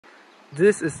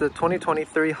This is the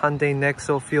 2023 Hyundai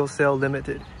Nexo Fuel Cell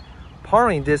Limited.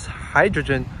 Powering this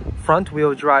hydrogen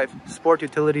front-wheel drive sport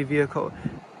utility vehicle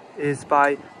is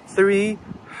by 3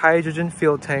 hydrogen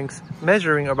fuel tanks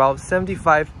measuring about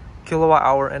 75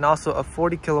 kilowatt-hour and also a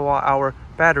 40 kilowatt-hour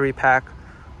battery pack,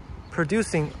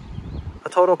 producing a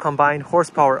total combined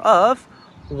horsepower of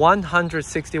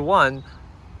 161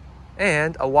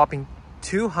 and a whopping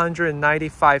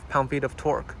 295 pound-feet of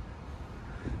torque.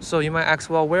 So you might ask,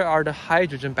 well, where are the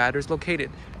hydrogen batteries located?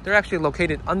 They're actually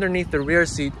located underneath the rear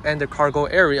seat and the cargo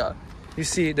area. You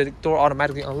see the door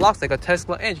automatically unlocks like a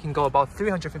Tesla, and you can go about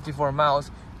 354 miles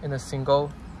in a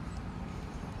single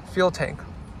fuel tank.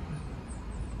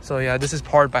 So yeah, this is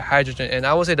powered by hydrogen. And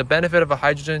I would say the benefit of a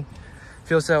hydrogen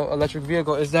fuel cell electric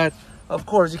vehicle is that, of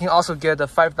course, you can also get the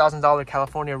 $5,000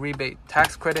 California rebate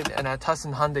tax credit, and at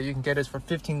Tustin Hyundai you can get it for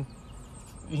you can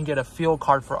get a fuel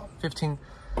card for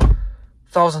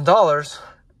 $15,000,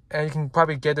 and you can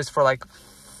probably get this for like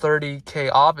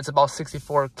 30K off. It's about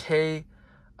 64K.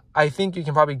 I think you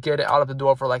can probably get it out of the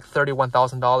door for like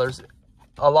 $31,000.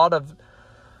 A lot of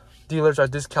dealers are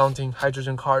discounting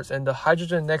hydrogen cars, and the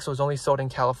hydrogen Nexo is only sold in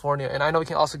California, and I know you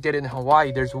can also get it in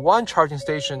Hawaii. There's one charging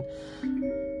station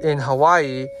in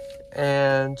Hawaii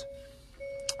and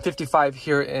 55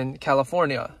 here in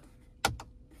California.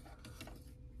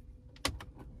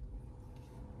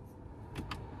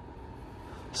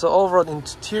 So overall, the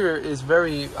interior is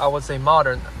very, I would say,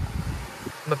 modern.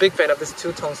 I'm a big fan of this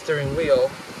two-tone steering wheel.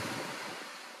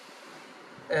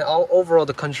 And overall,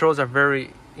 the controls are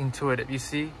very intuitive, you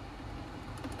see?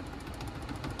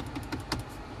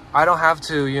 I don't have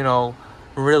to,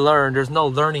 relearn. There's no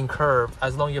learning curve.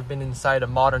 As long as you've been inside a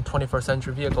modern 21st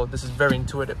century vehicle, this is very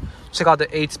intuitive. Check out the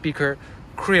 8-speaker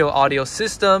Creo audio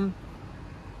system.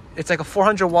 It's like a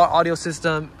 400-watt audio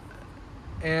system.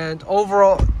 And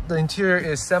overall, the interior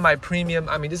is semi-premium.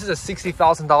 I mean, this is a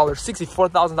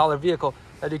 $64,000 vehicle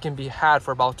that you can be had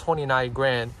for about 29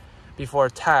 grand before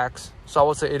tax. So I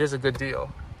would say it is a good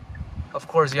deal. Of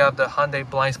course, you have the Hyundai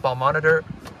blind spot monitor.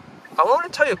 I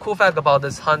want to tell you a cool fact about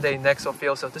this Hyundai Nexo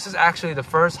fuel cell. This is actually the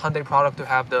first Hyundai product to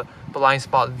have the blind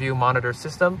spot view monitor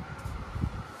system.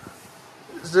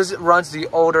 This runs the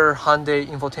older Hyundai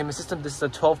infotainment system. This is a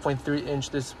 12.3-inch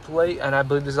display, and I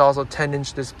believe this is also a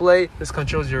 10-inch display. This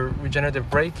controls your regenerative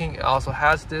braking. It also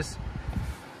has this.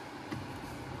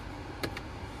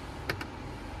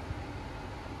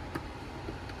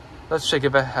 Let's check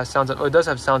if it has sounds of, oh, it does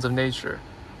have sounds of nature.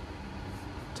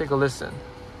 Take a listen.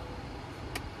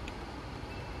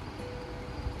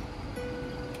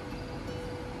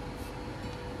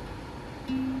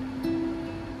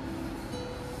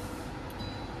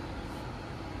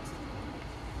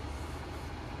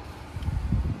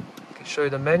 Show you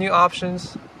the menu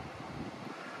options.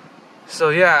 So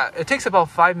yeah, it takes about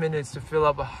 5 minutes to fill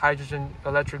up a hydrogen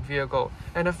electric vehicle,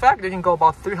 and the fact that you can go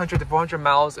about 300 to 400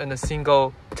 miles in a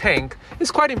single tank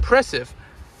is quite impressive.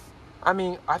 I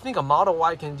mean, I think a Model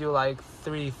Y can do like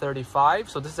 335,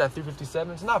 so this is at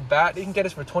 357. It's not bad. You can get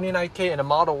this for 29K, and a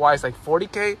Model Y is like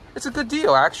 40K. It's a good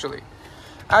deal, actually.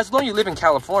 As long as you live in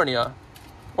California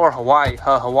or Hawaii.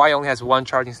 Hawaii only has one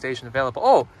charging station available.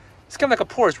 Oh, it's kind of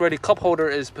like a Porsche where the cup holder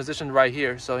is positioned right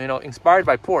here. So, inspired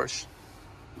by Porsche.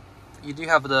 You do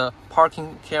have the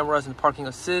parking cameras and parking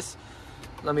assist.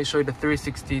 Let me show you the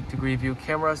 360-degree view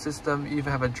camera system. You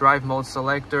even have a drive mode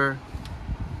selector.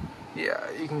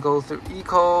 Yeah, you can go through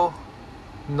Eco,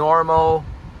 Normal.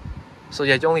 So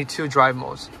yeah, only 2 drive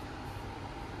modes.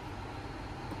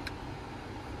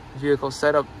 Vehicle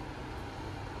setup.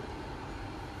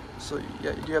 So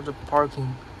yeah, you do have the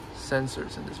parking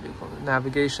sensors in this vehicle,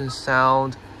 navigation,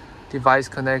 sound, device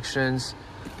connections.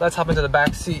 Let's hop into the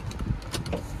back seat.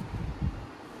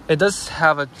 It does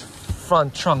have a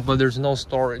front trunk, but there's no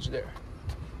storage there.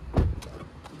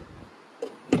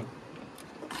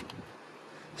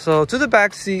 So to the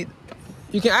back seat,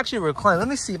 you can actually recline. Let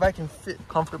me see if I can fit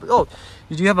comfortably. Oh,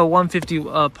 you do have a 150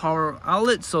 power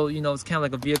outlet, so it's kind of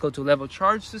like a vehicle to level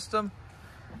charge system.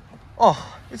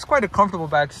 Oh, it's quite a comfortable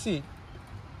back seat.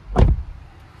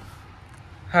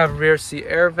 Have rear seat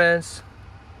air vents.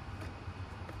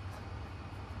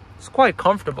 It's quite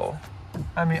comfortable.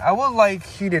 I mean, I would like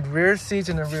heated rear seats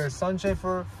and a rear sunshade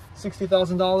for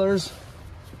 $60,000.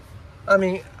 I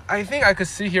mean, I think I could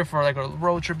sit here for like a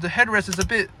road trip. The headrest is a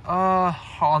bit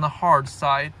on the hard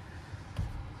side.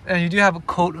 And you do have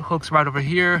coat hooks right over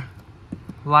here.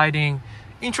 Lighting.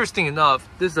 Interesting enough,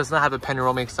 this does not have a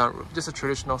panoramic sunroof, just a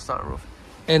traditional sunroof.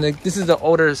 And this is the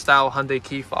older style Hyundai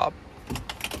key fob.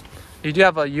 You do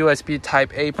have a USB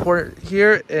Type A port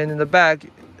here, and in the back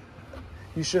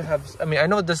you should have, I mean, I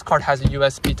know this car has a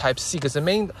USB Type-C because the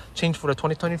main change for the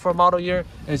 2024 model year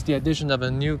is the addition of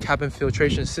a new cabin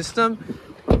filtration system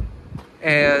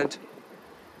and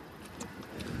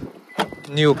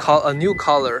a new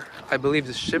color. I believe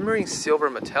the shimmering silver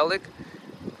metallic.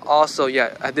 Also,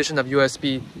 yeah, addition of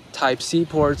USB Type-C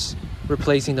ports,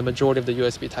 replacing the majority of the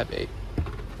USB Type-A.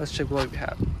 Let's check what we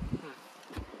have.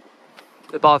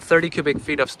 About 30 cubic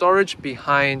feet of storage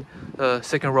behind the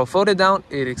second row folded down.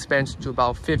 It expands to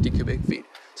about 50 cubic feet.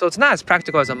 So it's not as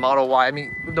practical as a Model Y. I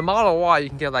mean, with the Model Y, you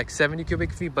can get like 70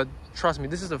 cubic feet, but trust me,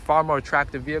 this is a far more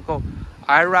attractive vehicle.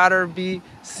 I'd rather be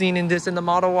seen in this in the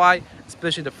Model Y,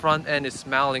 especially the front end is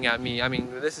smiling at me. I mean,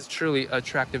 this is truly an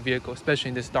attractive vehicle, especially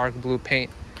in this dark blue paint.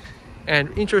 And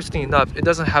interesting enough, it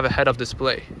doesn't have a head-up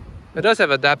display. It does have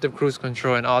adaptive cruise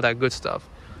control and all that good stuff.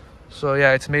 So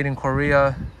yeah, it's made in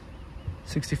Korea,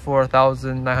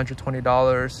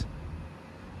 $64,920.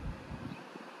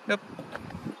 Yep.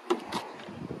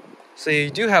 So you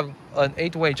do have an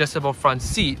 8-way adjustable front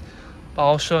seat, but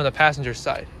I'll show on the passenger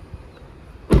side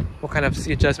what kind of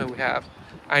seat adjustment we have.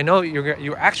 I know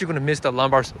you're actually going to miss the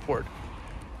lumbar support.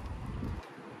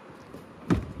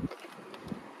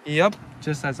 Yep,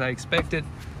 just as I expected.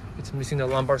 It's missing the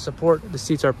lumbar support. The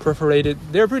seats are perforated.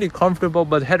 They're pretty comfortable,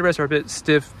 but headrests are a bit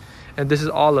stiff. And this is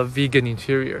all a vegan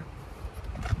interior.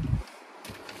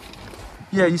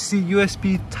 Yeah, you see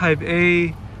USB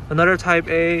Type-A, another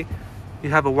Type-A. You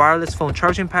have a wireless phone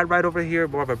charging pad right over here,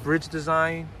 more of a bridge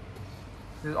design.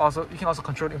 You can also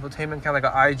control the infotainment kind of like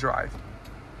an iDrive.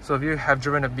 So if you have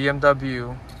driven a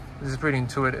BMW, this is pretty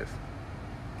intuitive.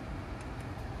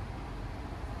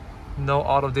 No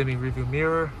auto-dimming rearview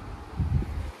mirror.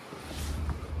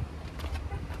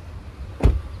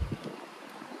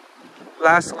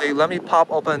 Lastly, let me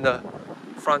pop open the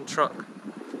front trunk.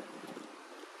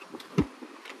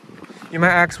 You might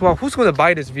ask, well, who's going to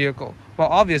buy this vehicle? Well,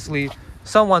 obviously,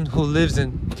 someone who lives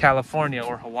in California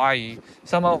or Hawaii,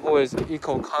 someone who is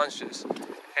eco-conscious,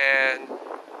 and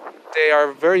they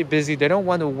are very busy. They don't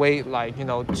want to wait like,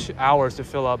 2 hours to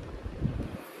fill up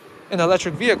an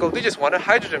electric vehicle. They just want a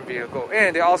hydrogen vehicle,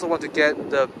 and they also want to get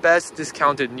the best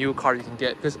discounted new car you can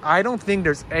get, because I don't think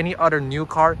there's any other new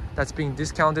car that's being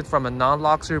discounted from a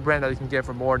non-luxury brand that you can get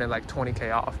for more than like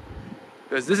 20K off.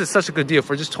 Because this is such a good deal.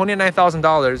 For just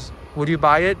 $29,000, would you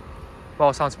buy it? Well,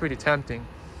 it sounds pretty tempting.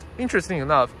 Interesting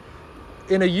enough,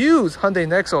 in a used Hyundai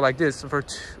Nexo like this, for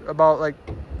about like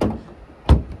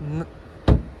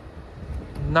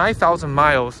 9,000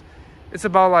 miles, it's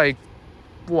about like,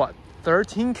 what,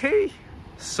 13K?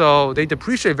 So they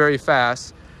depreciate very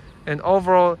fast. And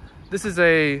overall, this is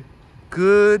a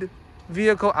good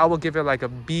vehicle. I will give it like a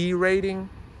B rating.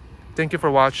 Thank you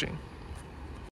for watching.